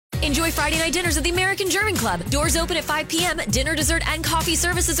Enjoy Friday night dinners at the American German Club. Doors open at 5 p.m. Dinner, dessert, and coffee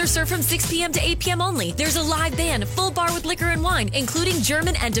services are served from 6 p.m. to 8 p.m. only. There's a live band, full bar with liquor and wine, including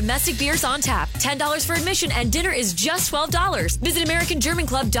German and domestic beers on tap. $10 for admission, and dinner is just $12. Visit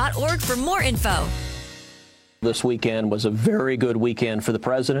AmericanGermanClub.org for more info. This weekend was a very good weekend for the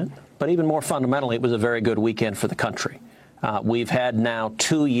president, but even more fundamentally, it was a very good weekend for the country. We've had now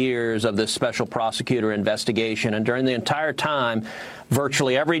 2 years of this special prosecutor investigation, and during the entire time,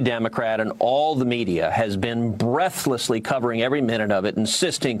 virtually every Democrat and all the media has been breathlessly covering every minute of it,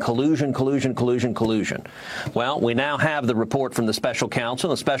 insisting collusion, collusion, collusion, collusion. Well, we now have the report from the special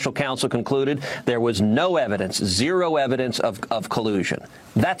counsel. The special counsel concluded there was no evidence, zero evidence of collusion.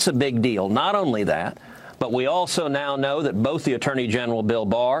 That's a big deal. Not only that, but we also now know that both the Attorney General, Bill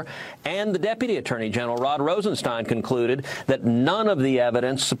Barr, and the Deputy Attorney General, Rod Rosenstein, concluded that none of the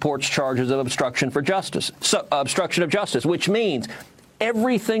evidence supports charges of obstruction of justice, which means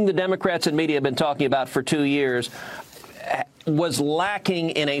everything the Democrats and media have been talking about for 2 years was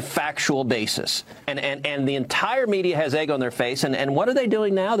lacking in a factual basis. And the entire media has egg on their face. And what are they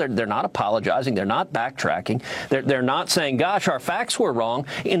doing now? They're not apologizing. They're not backtracking. They're not saying, gosh, our facts were wrong.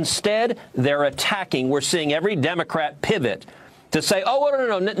 Instead, they're attacking. We're seeing every Democrat pivot to say, oh,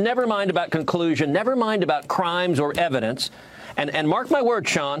 no, never mind about conclusion. Never mind about crimes or evidence. And mark my word,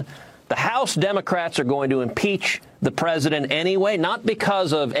 Sean, the House Democrats are going to impeach the president anyway, not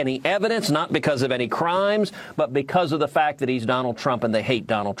because of any evidence, not because of any crimes, but because of the fact that he's Donald Trump and they hate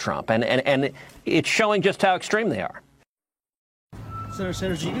Donald Trump. And it's showing just how extreme they are.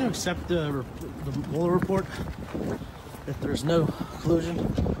 Senator, are you going to accept the Mueller report if there's no collusion?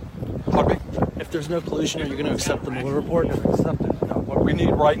 Pardon me? If there's no collusion, are you going to accept the Mueller report? Accept it. No, what we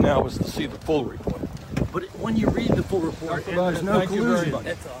need right now is to see the full report. But when you read the full report and there's no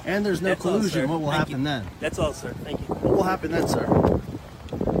collusion, what will happen then? That's all, sir. Thank you. What will happen then, sir?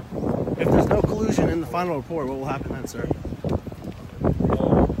 If there's no collusion in the final report, what will happen then, sir?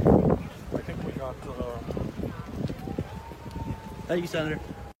 I think we got... Thank you, Senator.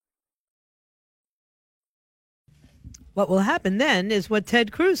 What will happen then is what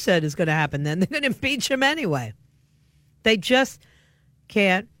Ted Cruz said is going to happen then. They're going to impeach him anyway. They just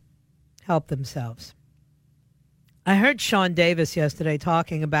can't help themselves. I heard Sean Davis yesterday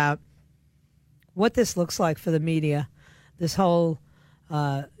talking about what this looks like for the media, this whole,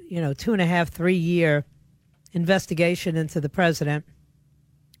 2.5, 3 year investigation into the president,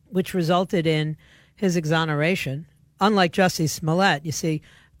 which resulted in his exoneration. Unlike Jussie Smollett, you see,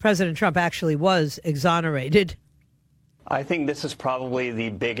 President Trump actually was exonerated. I think this is probably the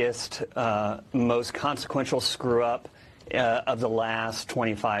biggest, most consequential screw-up of the last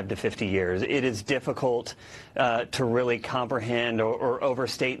 25 to 50 years. It is difficult to really comprehend or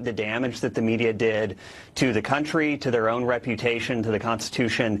overstate the damage that the media did to the country, to their own reputation, to the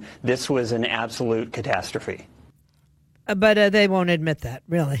Constitution. This was an absolute catastrophe. But they won't admit that,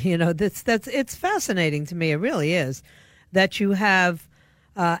 really. It's fascinating to me. It really is that you have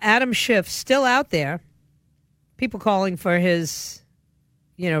Adam Schiff still out there, people calling for his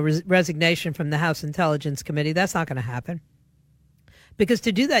resignation from the House Intelligence Committee. That's not going to happen. Because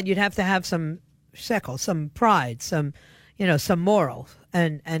to do that, you'd have to have some shekel, some pride, some moral.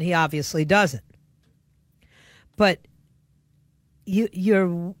 And he obviously doesn't. But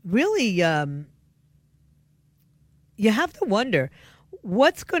you're really, you have to wonder,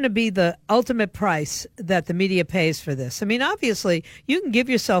 what's going to be the ultimate price that the media pays for this? I mean, obviously, you can give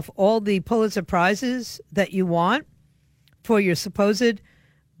yourself all the Pulitzer Prizes that you want for your supposed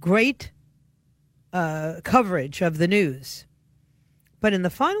great coverage of the news. But in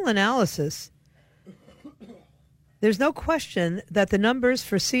the final analysis, there's no question that the numbers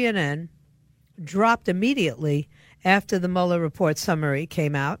for CNN dropped immediately after the Mueller report summary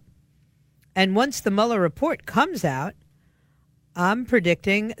came out. And once the Mueller report comes out, I'm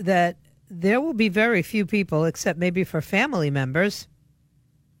predicting that there will be very few people, except maybe for family members,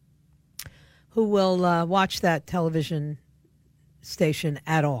 who will watch that television station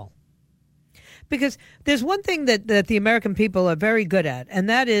at all. Because there's one thing that the American people are very good at, and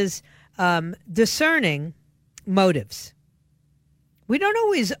that is discerning motives. We don't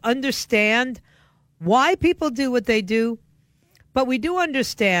always understand why people do what they do, but we do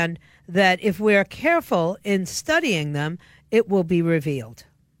understand that if we're careful in studying them, it will be revealed.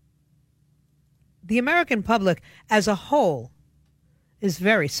 The American public as a whole is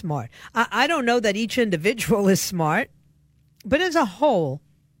very smart. I don't know that each individual is smart, but as a whole,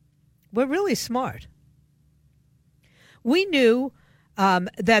 we're really smart. We knew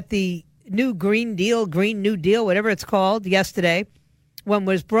that the new Green New Deal, whatever it's called, yesterday, when it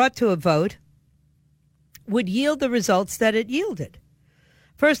was brought to a vote, would yield the results that it yielded.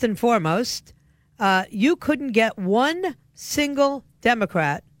 First and foremost, you couldn't get one single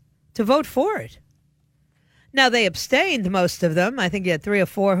Democrat to vote for it. Now, they abstained, most of them. I think you had 3 or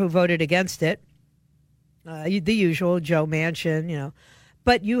 4 who voted against it. The usual, Joe Manchin,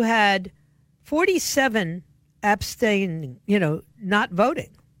 But you had 47 abstaining, not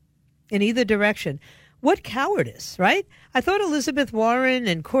voting in either direction. What cowardice, right? I thought Elizabeth Warren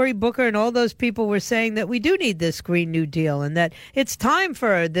and Cory Booker and all those people were saying that we do need this Green New Deal and that it's time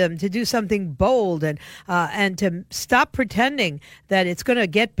for them to do something bold and to stop pretending that it's going to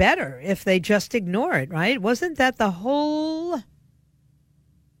get better if they just ignore it, right? Wasn't that the whole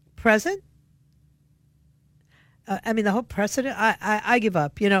present? The whole precedent? I give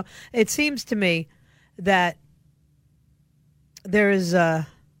up. It seems to me that there's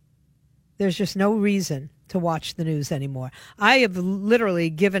just no reason to watch the news anymore. I have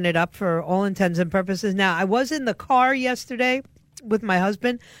literally given it up for all intents and purposes. Now, I was in the car yesterday with my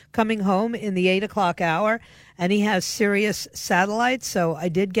husband coming home in the 8 o'clock hour, and he has Sirius satellite, so I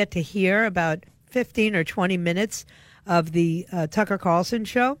did get to hear about 15 or 20 minutes of the Tucker Carlson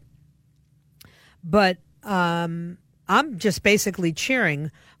show. But I'm just basically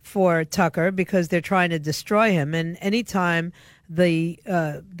cheering for Tucker because they're trying to destroy him. And anytime the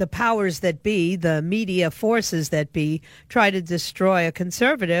powers that be, the media forces that be, try to destroy a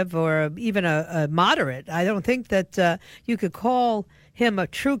conservative or even a moderate, I don't think that you could call him a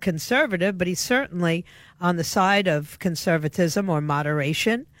true conservative, but he's certainly on the side of conservatism or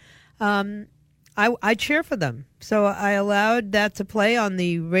moderation. I cheer for them. So I allowed that to play on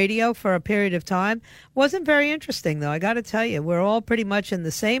the radio for a period of time. Wasn't very interesting, though, I got to tell you. We're all pretty much in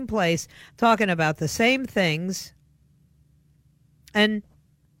the same place talking about the same things. And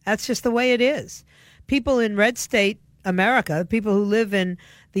that's just the way it is. People in red state America, people who live in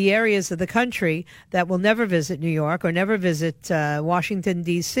the areas of the country that will never visit New York or never visit Washington,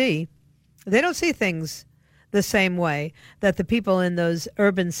 D.C., they don't see things the same way that the people in those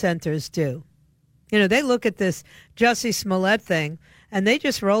urban centers do. They look at this Jussie Smollett thing and they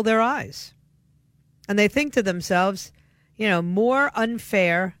just roll their eyes. And they think to themselves, more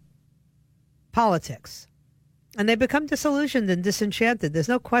unfair politics. And they become disillusioned and disenchanted. There's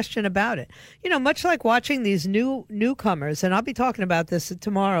no question about it. Much like watching these newcomers, and I'll be talking about this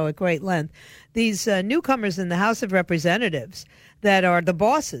tomorrow at great length, these newcomers in the House of Representatives that are the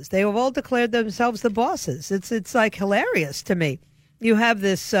bosses. They have all declared themselves the bosses. It's like hilarious to me. You have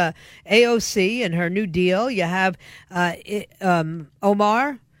this AOC and her New Deal. You have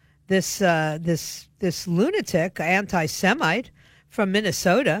Omar, this lunatic anti-Semite from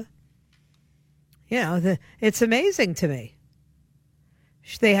Minnesota. It's amazing to me.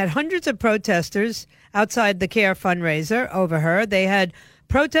 They had hundreds of protesters outside the CARE fundraiser over her. They had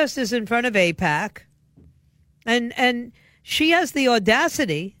protesters in front of AIPAC. And she has the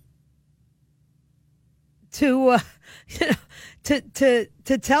audacity to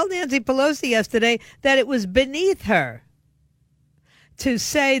tell Nancy Pelosi yesterday that it was beneath her to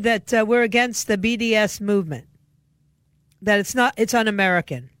say that we're against the BDS movement, that it's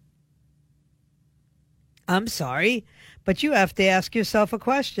un-American. I'm sorry, but you have to ask yourself a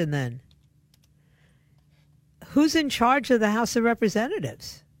question then. Who's in charge of the House of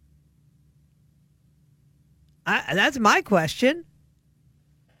Representatives? That's my question.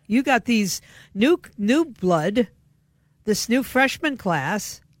 You got these new blood, this new freshman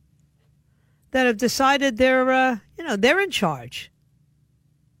class that have decided they're in charge.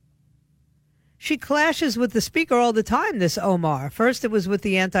 She clashes with the speaker all the time, this Omar. First it was with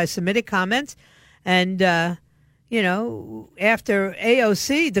the anti-Semitic comments. And, after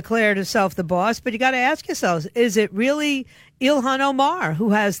AOC declared herself the boss, but you got to ask yourselves, is it really Ilhan Omar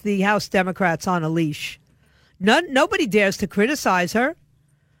who has the House Democrats on a leash? Nobody dares to criticize her.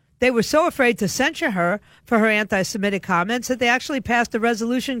 They were so afraid to censure her for her anti-Semitic comments that they actually passed a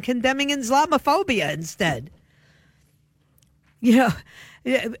resolution condemning Islamophobia instead.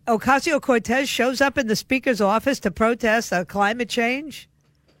 Ocasio-Cortez shows up in the speaker's office to protest climate change.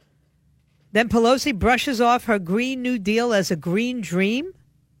 Then Pelosi brushes off her Green New Deal as a green dream.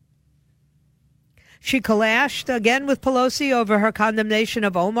 She clashed again with Pelosi over her condemnation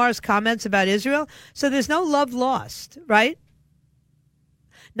of Omar's comments about Israel. So there's no love lost, right?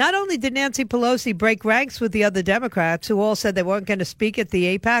 Not only did Nancy Pelosi break ranks with the other Democrats who all said they weren't going to speak at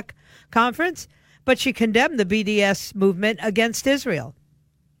the AIPAC conference, but she condemned the BDS movement against Israel.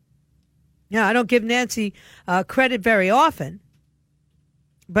 Now, I don't give Nancy credit very often,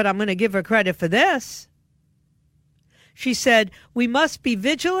 but I'm going to give her credit for this. She said, we must be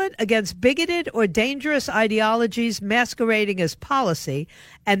vigilant against bigoted or dangerous ideologies masquerading as policy,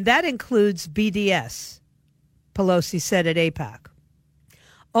 and that includes BDS, Pelosi said at AIPAC.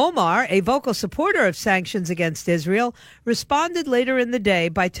 Omar, a vocal supporter of sanctions against Israel, responded later in the day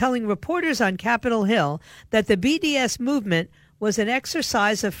by telling reporters on Capitol Hill that the BDS movement was an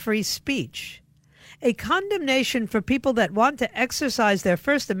exercise of free speech. A condemnation for people that want to exercise their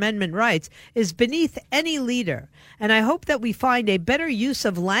First Amendment rights is beneath any leader, and I hope that we find a better use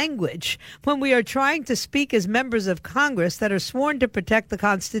of language when we are trying to speak as members of Congress that are sworn to protect the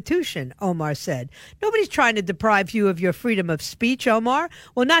Constitution, Omar said. Nobody's trying to deprive you of your freedom of speech, Omar.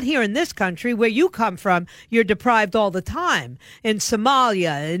 Well, not here in this country. Where you come from, you're deprived all the time. In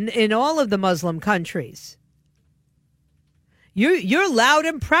Somalia, in all of the Muslim countries. You're loud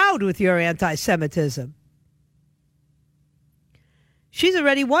and proud with your anti-Semitism. She's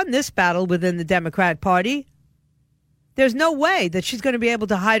already won this battle within the Democrat Party. There's no way that she's going to be able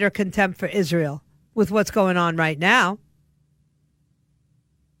to hide her contempt for Israel with what's going on right now.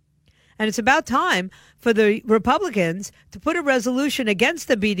 And it's about time for the Republicans to put a resolution against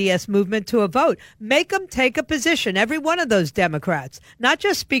the BDS movement to a vote. Make them take a position, every one of those Democrats, not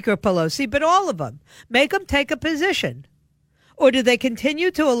just Speaker Pelosi, but all of them. Make them take a position. Or do they continue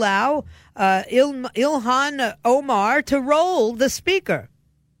to allow Ilhan Omar to roll the speaker?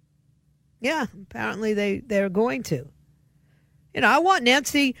 Yeah, apparently they're going to. You know, I want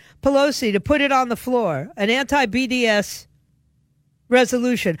Nancy Pelosi to put it on the floor, an anti-BDS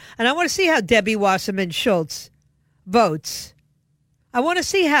resolution. And I want to see how Debbie Wasserman Schultz votes. I want to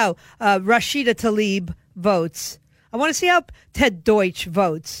see how Rashida Tlaib votes. I want to see how Ted Deutsch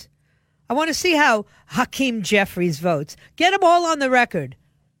votes. I want to see how Hakeem Jeffries votes. Get them all on the record.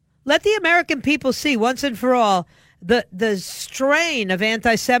 Let the American people see once and for all the strain of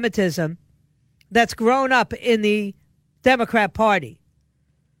anti-Semitism that's grown up in the Democrat Party.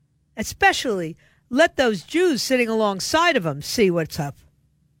 Especially let those Jews sitting alongside of them see what's up.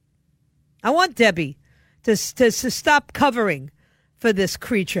 I want Debbie to stop covering for this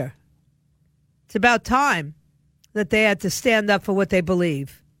creature. It's about time that they had to stand up for what they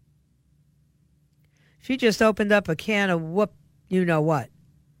believe. She just opened up a can of whoop-you-know-what.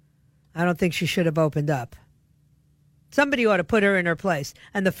 I don't think she should have opened up. Somebody ought to put her in her place.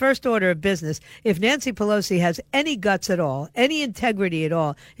 And the first order of business, if Nancy Pelosi has any guts at all, any integrity at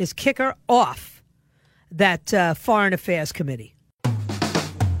all, is kick her off that Foreign Affairs Committee.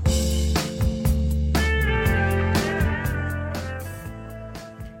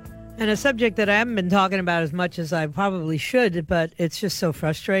 And a subject that I haven't been talking about as much as I probably should, but it's just so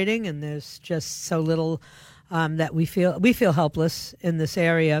frustrating, and there's just so little that we feel helpless in this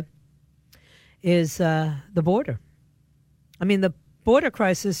area, is the border. I mean, the border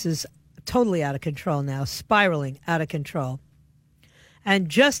crisis is totally out of control now, spiraling out of control. And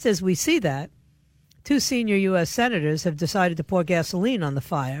just as we see that, two senior U.S. senators have decided to pour gasoline on the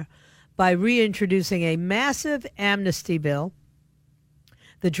fire by reintroducing a massive amnesty bill,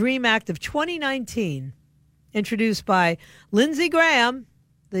 the DREAM Act of 2019, introduced by Lindsey Graham,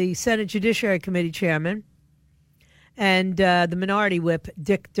 the Senate Judiciary Committee chairman, and the minority whip,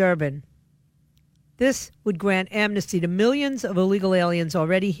 Dick Durbin. This would grant amnesty to millions of illegal aliens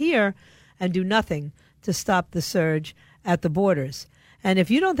already here and do nothing to stop the surge at the borders. And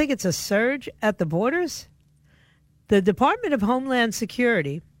if you don't think it's a surge at the borders, the Department of Homeland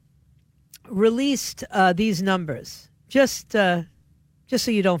Security released these numbers, just so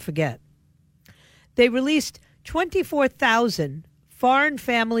you don't forget. They released 24,000 foreign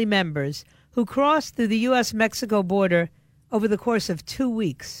family members who crossed through the U.S.-Mexico border over the course of 2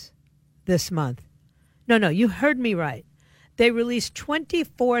 weeks this month. No, you heard me right. They released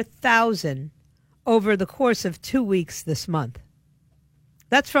 24,000 over the course of 2 weeks this month.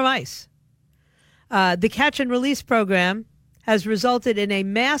 That's from ICE. The catch and release program has resulted in a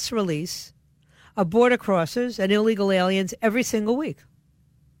mass release of border crossers and illegal aliens every single week.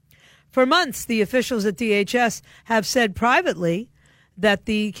 For months, the officials at DHS have said privately that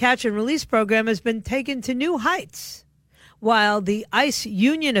the catch and release program has been taken to new heights, while the ICE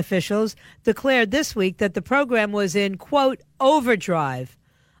union officials declared this week that the program was in, quote, overdrive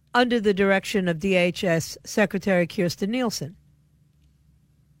under the direction of DHS Secretary Kirstjen Nielsen.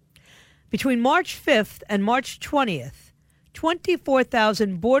 Between March 5th and March 20th,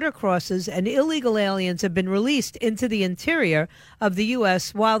 24,000 border crossers and illegal aliens have been released into the interior of the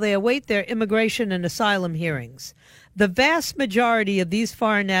U.S. while they await their immigration and asylum hearings. The vast majority of these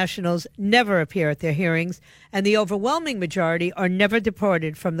foreign nationals never appear at their hearings, and the overwhelming majority are never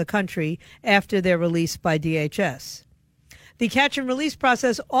deported from the country after they're released by DHS. The catch and release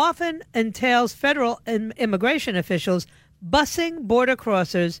process often entails federal immigration officials busing border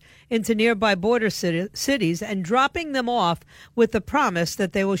crossers into nearby border cities and dropping them off with the promise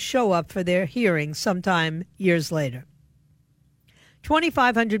that they will show up for their hearings sometime years later.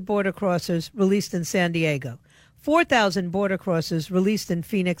 2,500 border crossers released in San Diego. 4,000 border crossers released in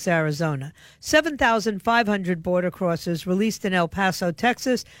Phoenix, Arizona, 7,500 border crossers released in El Paso,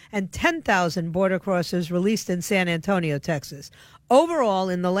 Texas, and 10,000 border crossers released in San Antonio, Texas. Overall,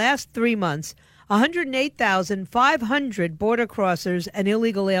 in the last 3 months, 108,500 border crossers and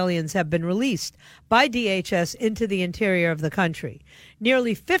illegal aliens have been released by DHS into the interior of the country.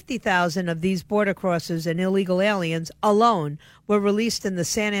 Nearly 50,000 of these border crossers and illegal aliens alone were released in the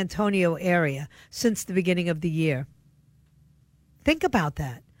San Antonio area since the beginning of the year. Think about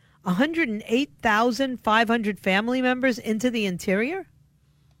that. 108,500 family members into the interior?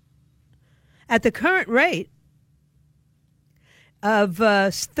 At the current rate of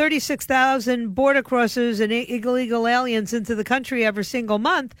 36,000 border crossers and illegal aliens into the country every single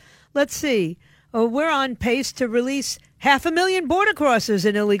month, let's see, we're on pace to release 500,000 border crossers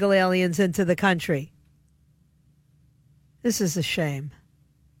and illegal aliens into the country. This is a shame.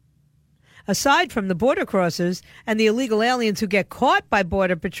 Aside from the border crossers and the illegal aliens who get caught by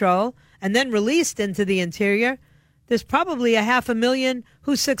Border Patrol and then released into the interior, there's probably 500,000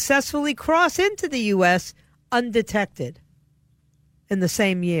 who successfully cross into the U.S. undetected in the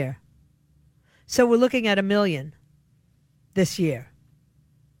same year. So we're looking at 1 million this year.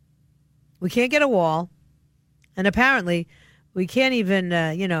 We can't get a wall, and apparently we can't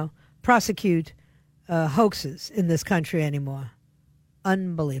even, prosecute hoaxes in this country anymore.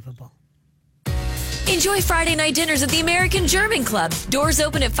 Unbelievable. Enjoy Friday night dinners at the American German Club. Doors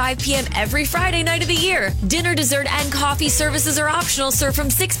open at 5 p.m. every Friday night of the year. Dinner, dessert, and coffee services are optional, served from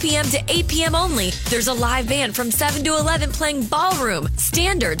 6 p.m. to 8 p.m. only. There's a live band from 7 to 11 playing ballroom,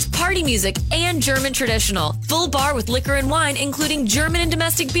 standards, party music, and German traditional. Full bar with liquor and wine, including German and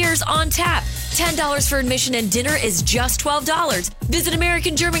domestic beers on tap. $10 for admission and dinner is just $12. Visit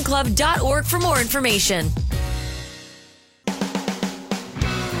AmericanGermanClub.org for more information.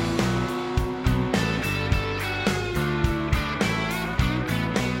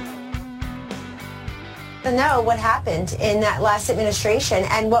 Know what happened in that last administration,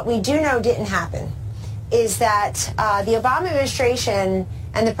 and what we do know didn't happen is that the Obama administration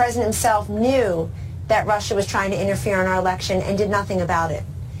and the president himself knew that Russia was trying to interfere in our election and did nothing about it.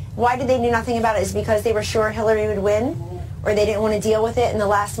 Why did they do nothing about it? Is because they were sure Hillary would win, or they didn't want to deal with it in the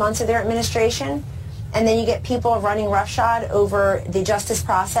last months of their administration? And then you get people running roughshod over the justice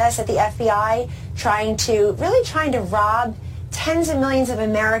process at the FBI, trying to rob tens of millions of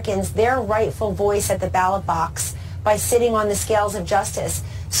Americans their rightful voice at the ballot box by sitting on the scales of justice.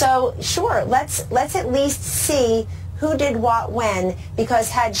 So sure, let's at least see who did what when, because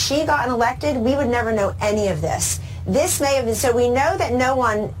had she gotten elected, we would never know any of this. This may have been, so we know that no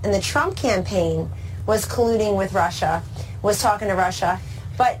one in the Trump campaign was colluding with Russia, was talking to Russia.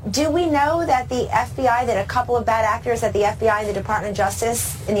 But do we know that the FBI, that a couple of bad actors at the FBI and the Department of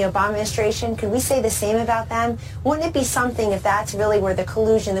Justice in the Obama administration, could we say the same about them? Wouldn't it be something if that's really where the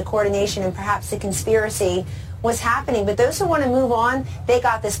collusion, the coordination, and perhaps the conspiracy was happening? But those who want to move on, they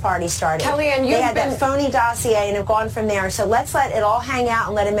got this party started. Kellyanne, they had that phony dossier and have gone from there. So let's let it all hang out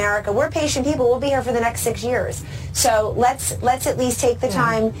and let America. We're patient people. We'll be here for the next 6 years. So let's at least take the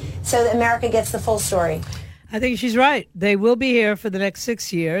time so that America gets the full story. I think she's right. They will be here for the next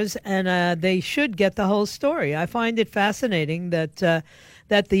 6 years, and they should get the whole story. I find it fascinating that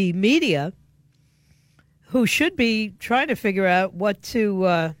the media, who should be trying to figure out what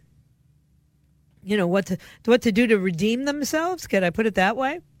to do to redeem themselves, can I put it that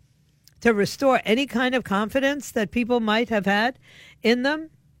way, to restore any kind of confidence that people might have had in them.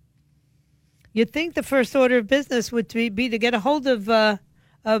 You'd think the first order of business would be to get a hold of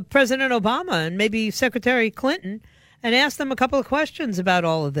President Obama and maybe Secretary Clinton and ask them a couple of questions about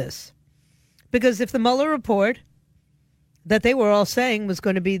all of this. Because if the Mueller report that they were all saying was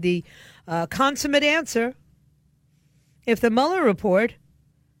going to be the consummate answer, if the Mueller report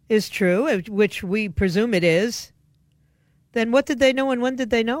is true, which we presume it is, then what did they know and when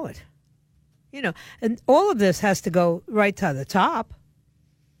did they know it? And all of this has to go right to the top.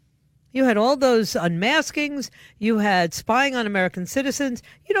 You had all those unmaskings. You had spying on American citizens.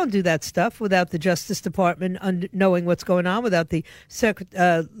 You don't do that stuff without the Justice Department knowing what's going on, without the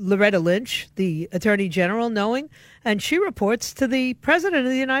Loretta Lynch, the Attorney General, knowing. And she reports to the President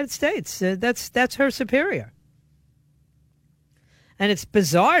of the United States. That's her superior. And it's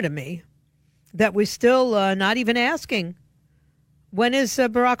bizarre to me that we're still not even asking, when is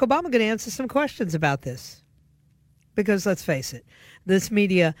Barack Obama going to answer some questions about this? Because let's face it, this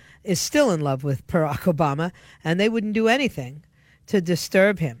media is still in love with Barack Obama, and they wouldn't do anything to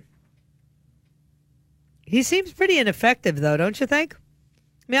disturb him. He seems pretty ineffective, though, don't you think?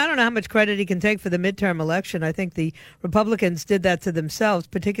 I mean, I don't know how much credit he can take for the midterm election. I think the Republicans did that to themselves,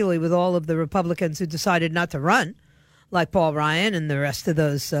 particularly with all of the Republicans who decided not to run, like Paul Ryan and the rest of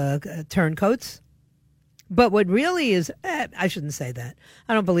those turncoats. But what really is, I shouldn't say that.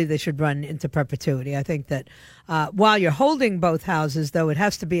 I don't believe they should run into perpetuity. I think that while you're holding both houses, though, it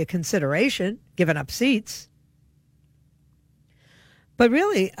has to be a consideration, giving up seats. But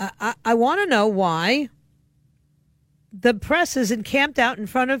really, I want to know why the press is encamped out in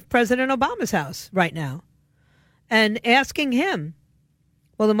front of President Obama's house right now and asking him,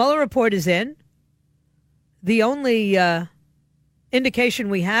 well, the Mueller report is in. The only indication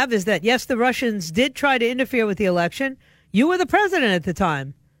we have is that, yes, the Russians did try to interfere with the election. You were the president at the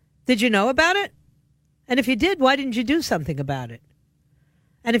time. Did you know about it? And if you did, why didn't you do something about it?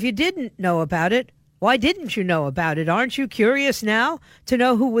 And if you didn't know about it, why didn't you know about it? Aren't you curious now to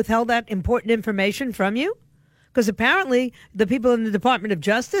know who withheld that important information from you? Because apparently the people in the Department of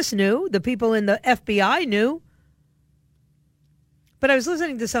Justice knew. The people in the FBI knew. But I was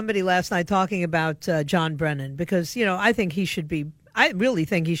listening to somebody last night talking about John Brennan because, you know, I really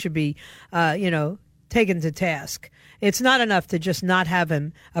think he should be, taken to task. It's not enough to just not have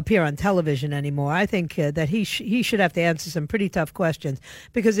him appear on television anymore. I think that he should have to answer some pretty tough questions.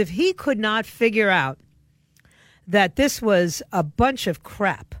 Because if he could not figure out that this was a bunch of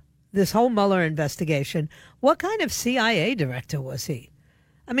crap, this whole Mueller investigation, what kind of CIA director was he?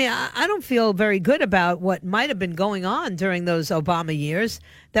 I mean, I don't feel very good about what might have been going on during those Obama years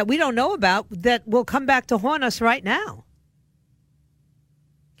that we don't know about that will come back to haunt us right now.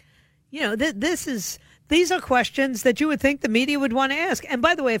 You know, these are questions that you would think the media would want to ask. And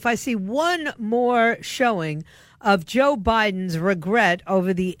by the way, if I see one more showing of Joe Biden's regret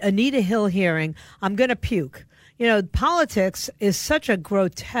over the Anita Hill hearing, I'm going to puke. You know, politics is such a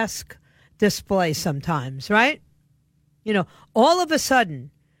grotesque display sometimes, right? You know, all of a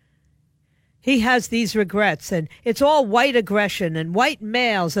sudden, he has these regrets, and it's all white aggression, and white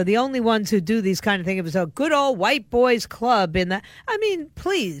males are the only ones who do these kind of things. It was a good old white boys club in that. I mean,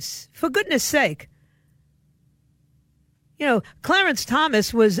 please, for goodness sake. You know, Clarence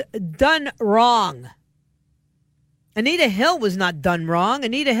Thomas was done wrong. Anita Hill was not done wrong.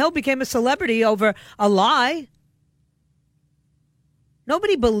 Anita Hill became a celebrity over a lie.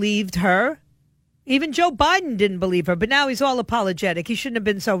 Nobody believed her. Even Joe Biden didn't believe her, but now he's all apologetic. He shouldn't have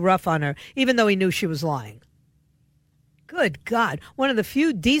been so rough on her, even though he knew she was lying. Good God. One of the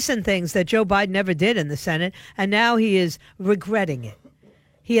few decent things that Joe Biden ever did in the Senate, and now he is regretting it.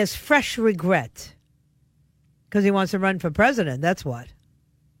 He has fresh regret because he wants to run for president. That's what.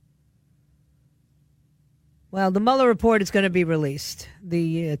 Well, the Mueller report is going to be released.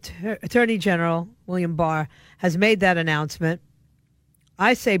 The Attorney General, William Barr, has made that announcement.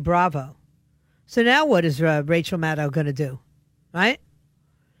 I say bravo. So now what is Rachel Maddow going to do, right?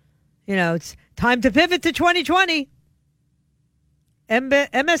 You know, it's time to pivot to 2020.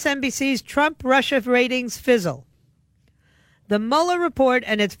 MSNBC's Trump-Russia ratings fizzle. The Mueller report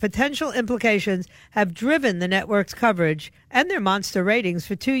and its potential implications have driven the network's coverage and their monster ratings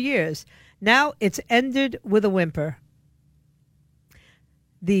for 2 years. Now it's ended with a whimper.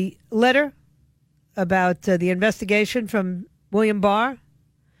 The letter about the investigation from William Barr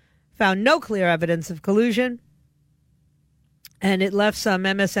found no clear evidence of collusion, and it left some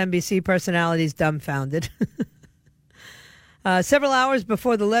MSNBC personalities dumbfounded. Several hours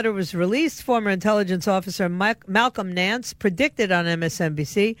before the letter was released, former intelligence officer Malcolm Nance predicted on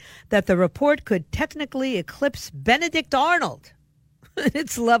MSNBC that the report could technically eclipse Benedict Arnold in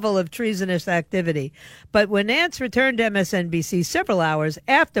its level of treasonous activity. But when Nance returned to MSNBC several hours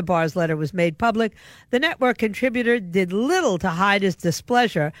after Barr's letter was made public, the network contributor did little to hide his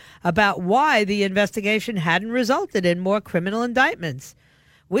displeasure about why the investigation hadn't resulted in more criminal indictments.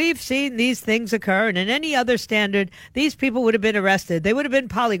 We've seen these things occur, and in any other standard, these people would have been arrested. They would have been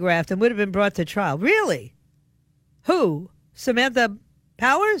polygraphed and would have been brought to trial. Really? Who? Samantha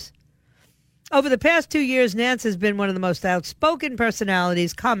Powers? Over the past 2 years, Nance has been one of the most outspoken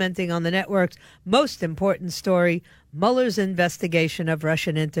personalities commenting on the network's most important story, Mueller's investigation of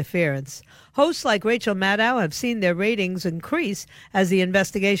Russian interference. Hosts like Rachel Maddow have seen their ratings increase as the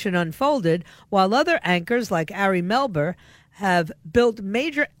investigation unfolded, while other anchors like Ari Melber have built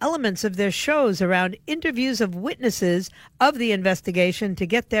major elements of their shows around interviews of witnesses of the investigation to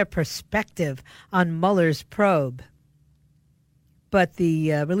get their perspective on Mueller's probe. But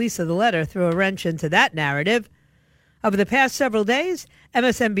the release of the letter threw a wrench into that narrative. Over the past several days,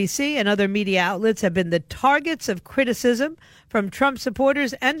 MSNBC and other media outlets have been the targets of criticism from Trump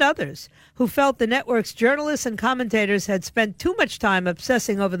supporters and others who felt the network's journalists and commentators had spent too much time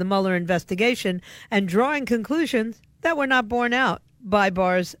obsessing over the Mueller investigation and drawing conclusions that were not borne out by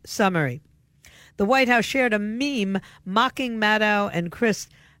Barr's summary. The White House shared a meme mocking Maddow and Chris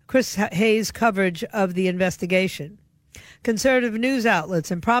Hayes' coverage of the investigation. Conservative news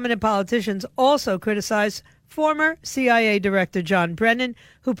outlets and prominent politicians also criticized former CIA Director John Brennan,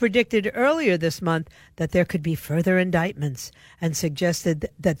 who predicted earlier this month that there could be further indictments and suggested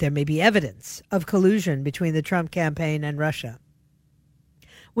that there may be evidence of collusion between the Trump campaign and Russia.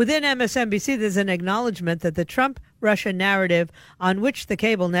 Within MSNBC, there's an acknowledgement that the Trump-Russia narrative on which the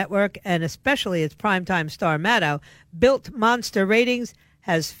cable network, and especially its primetime star Maddow, built monster ratings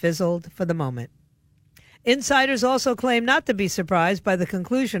has fizzled for the moment. Insiders also claim not to be surprised by the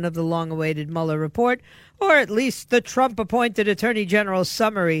conclusion of the long-awaited Mueller report, or at least the Trump-appointed Attorney General's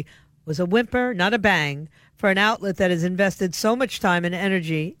summary was a whimper, not a bang, for an outlet that has invested so much time and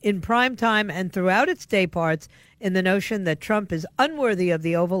energy in prime time and throughout its day parts in the notion that Trump is unworthy of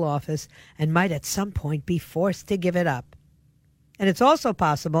the Oval Office and might at some point be forced to give it up. And it's also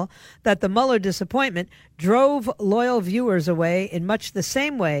possible that the Mueller disappointment drove loyal viewers away in much the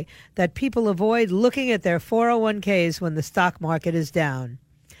same way that people avoid looking at their 401ks when the stock market is down.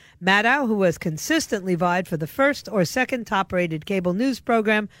 Maddow, who has consistently vied for the first or second top-rated cable news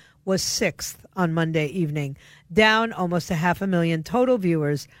program, was sixth on Monday evening, down almost 500,000 total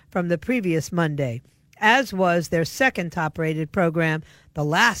viewers from the previous Monday, as was their second top-rated program, The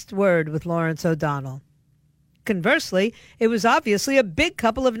Last Word with Lawrence O'Donnell. Conversely, it was obviously a big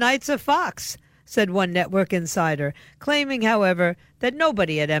couple of nights of Fox, said one network insider, claiming, however, that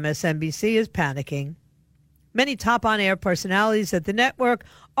nobody at MSNBC is panicking. Many top on-air personalities at the network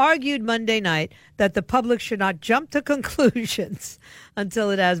argued Monday night that the public should not jump to conclusions until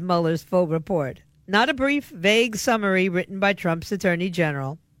it has Mueller's full report, not a brief, vague summary written by Trump's Attorney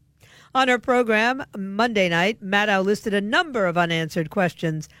General. On her program Monday night, Maddow listed a number of unanswered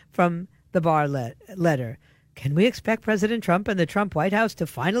questions from the Barr letter. Can we expect President Trump and the Trump White House to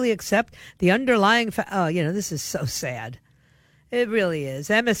finally accept the underlying this is so sad. It really is.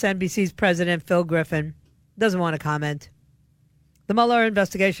 MSNBC's President Phil Griffin doesn't want to comment. The Mueller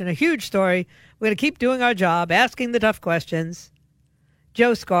investigation, a huge story. We're going to keep doing our job, asking the tough questions.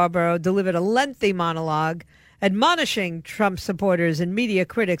 Joe Scarborough delivered a lengthy monologue admonishing Trump supporters and media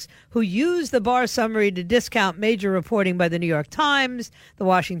critics who use the Barr summary to discount major reporting by the New York Times, the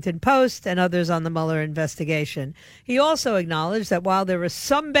Washington Post, and others on the Mueller investigation. He also acknowledged that while there were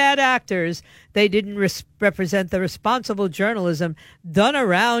some bad actors, they didn't represent the responsible journalism done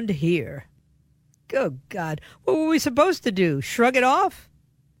around here. Good God. What were we supposed to do? Shrug it off?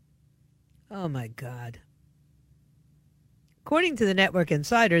 Oh, my God. According to the network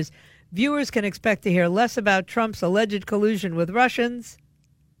insiders, viewers can expect to hear less about Trump's alleged collusion with Russians.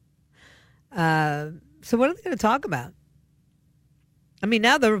 So what are they going to talk about? I mean,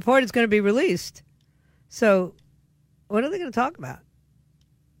 now the report is going to be released. So what are they going to talk about?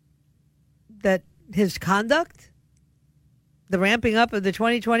 That his conduct? The ramping up of the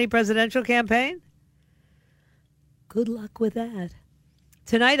 2020 presidential campaign? Good luck with that.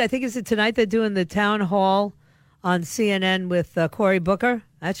 Tonight, I think, is it tonight they're doing the town hall on CNN with Cory Booker?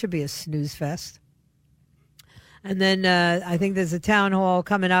 That should be a snooze fest. And then I think there's a town hall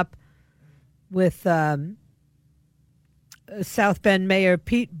coming up with South Bend Mayor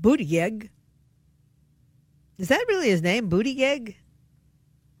Pete Buttigieg. Is that really his name, Buttigieg?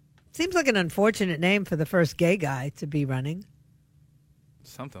 Seems like an unfortunate name for the first gay guy to be running.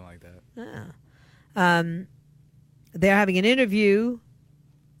 Something like that. Yeah. They're having an interview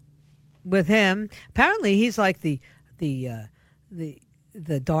with him. Apparently, he's like the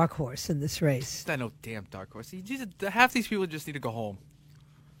dark horse in this race. It's not no damn dark horse. Half these people just need to go home.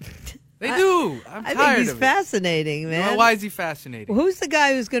 They do. I'm tired I think he's of it. fascinating, man. Well, why is he fascinating? Well, who's the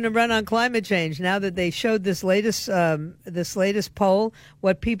guy who's going to run on climate change now that they showed this latest poll,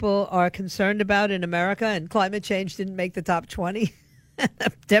 what people are concerned about in America, and climate change didn't make the top 20?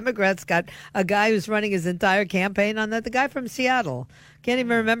 Democrats got a guy who's running his entire campaign on that. The guy from Seattle. Can't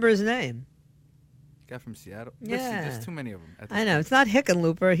even remember his name. Guy from Seattle? Yeah. There's too many of them. I know. It's not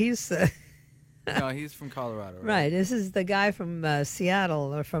Hickenlooper. He's... No, he's from Colorado. Right. This is the guy from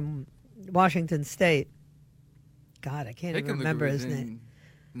Seattle or from Washington State. God, I can't even remember his name.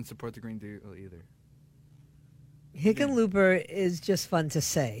 Didn't support the Green Deal either. Hickenlooper is just fun to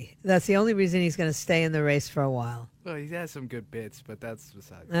say. That's the only reason he's going to stay in the race for a while. Well, he has some good bits, but that's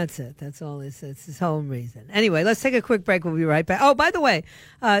besides. That's it. That's all. It's his whole reason. Anyway, let's take a quick break. We'll be right back. Oh, by the way,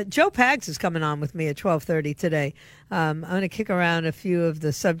 Joe Pags is coming on with me at 12:30 today. I'm going to kick around a few of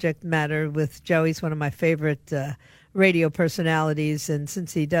the subject matter with Joe. He's one of my favorite radio personalities, and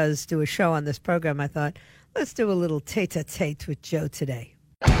since he does do a show on this program, I thought, let's do a little tete-a-tete with Joe today.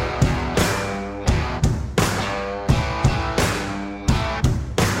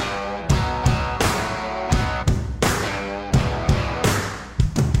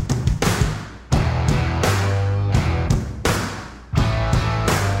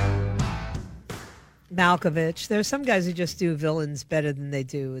 Malkovich. There's some guys who just do villains better than they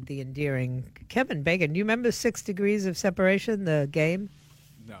do the endearing. Kevin Bacon. Do you remember 6 Degrees of Separation, the game?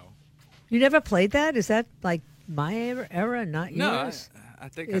 No. You never played that? Is that like my era, not yours? No, I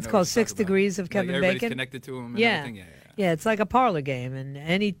think it's I know called what 6 you're talking Degrees about. of Kevin everybody's Bacon. Connected to him. And Yeah. everything. Yeah, it's like a parlor game,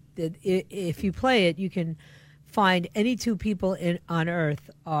 and if you play it, you can find any 2 people on Earth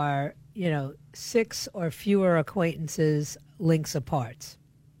are 6 or fewer acquaintances links apart.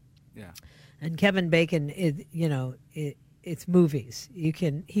 Yeah. And Kevin Bacon is it's movies.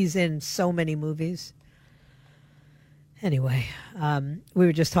 He's in so many movies. Anyway, we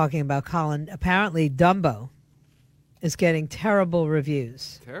were just talking about Colin. Apparently, Dumbo is getting terrible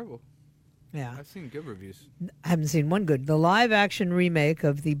reviews. Terrible. Yeah. I've seen good reviews. I haven't seen one good. The live-action remake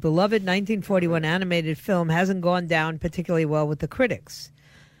of the beloved 1941 animated film hasn't gone down particularly well with the critics.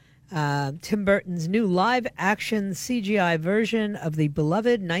 Tim Burton's new live-action CGI version of the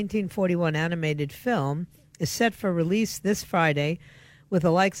beloved 1941 animated film is set for release this Friday, with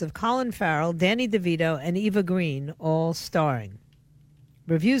the likes of Colin Farrell, Danny DeVito, and Eva Green all starring.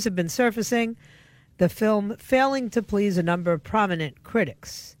 Reviews have been surfacing, the film failing to please a number of prominent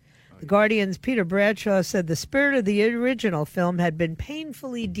critics. The Guardian's Peter Bradshaw said the spirit of the original film had been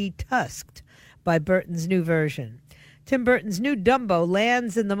painfully detusked by Burton's new version. Tim Burton's new Dumbo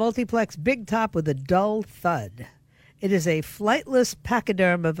lands in the multiplex big top with a dull thud. It is a flightless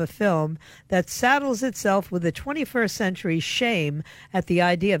pachyderm of a film that saddles itself with the 21st century shame at the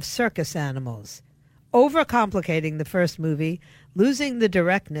idea of circus animals, overcomplicating the first movie, losing the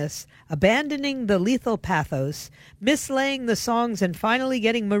directness, abandoning the lethal pathos, mislaying the songs, and finally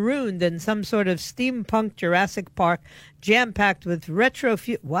getting marooned in some sort of steampunk Jurassic Park jam-packed with retro...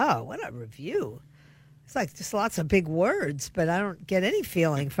 Wow, what a review. It's like just lots of big words, but I don't get any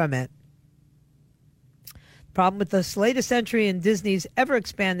feeling from it. Problem with this latest entry in Disney's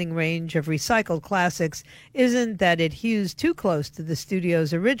ever-expanding range of recycled classics isn't that it hews too close to the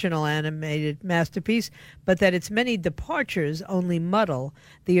studio's original animated masterpiece, but that its many departures only muddle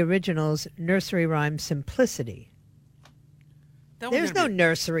the original's nursery rhyme simplicity. There's no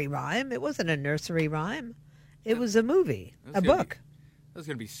nursery rhyme. It wasn't a nursery rhyme. It was a movie, a book. It was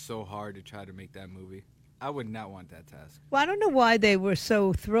going to be so hard to try to make that movie. I would not want that task. Well, I don't know why they were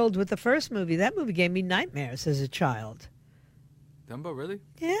so thrilled with the first movie. That movie gave me nightmares as a child. Dumbo, really?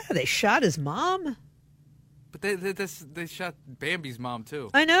 Yeah, they shot his mom. But they shot Bambi's mom,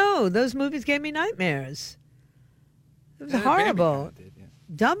 too. I know. Those movies gave me nightmares. It was horrible. Did, yeah.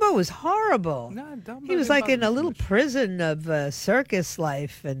 Dumbo was horrible. No, Dumbo he was didn't like in bother a me little much. prison of circus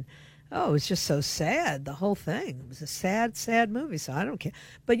life. And, it was just so sad, the whole thing. It was a sad, sad movie, so I don't care.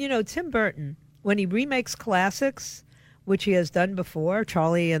 But, Tim Burton... when he remakes classics, which he has done before,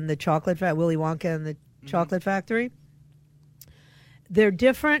 Charlie and the Chocolate Factory, Willy Wonka and the Chocolate Factory, they're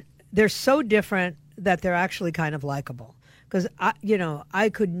different. They're so different that they're actually kind of likable. Because, I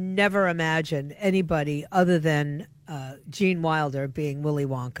could never imagine anybody other than Gene Wilder being Willy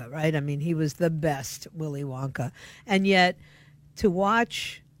Wonka, right? I mean, he was the best Willy Wonka. And yet, to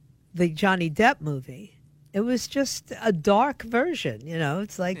watch the Johnny Depp movie... it was just a dark version,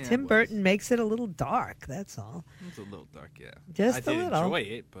 It's like Tim Burton makes it a little dark, that's all. It's a little dark, yeah. Just a little. I did enjoy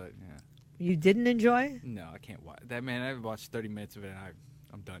it, but, yeah. You didn't enjoy? No, I can't watch that. Man, I watched 30 minutes of it, and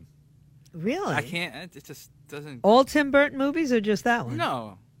I'm done. Really? I can't. It just doesn't... All Tim Burton movies or just that one?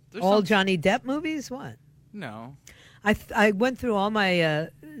 No. All Johnny Depp movies? What? No. I went through all my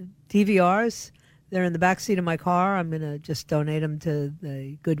DVRs. They're in the back seat of my car. I'm going to just donate them to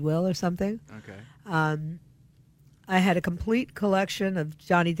the Goodwill or something. Okay. I had a complete collection of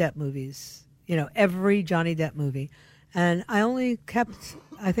Johnny Depp movies, every Johnny Depp movie. And I only kept,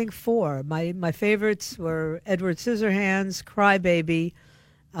 I think, 4. My favorites were Edward Scissorhands, Cry Baby,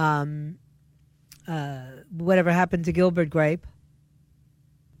 Whatever Happened to Gilbert Grape.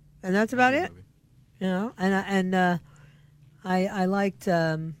 And that's about it. And I liked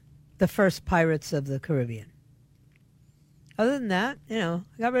the first Pirates of the Caribbean. Other than that, I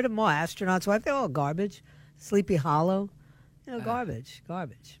got rid of more Astronauts' Wife. They're all garbage. Sleepy Hollow, garbage.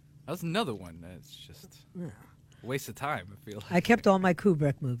 That's another one that's just a waste of time, I feel like. I kept all my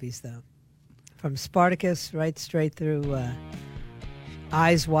Kubrick movies, though. From Spartacus right straight through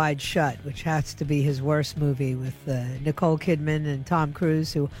Eyes Wide Shut, which has to be his worst movie with Nicole Kidman and Tom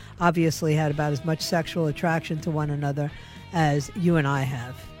Cruise, who obviously had about as much sexual attraction to one another as you and I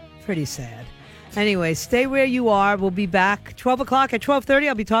have. Pretty sad. Anyway, stay where you are. We'll be back 12 o'clock at 12:30.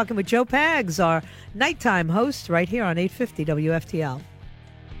 I'll be talking with Joe Pags, our nighttime host, right here on 850 WFTL.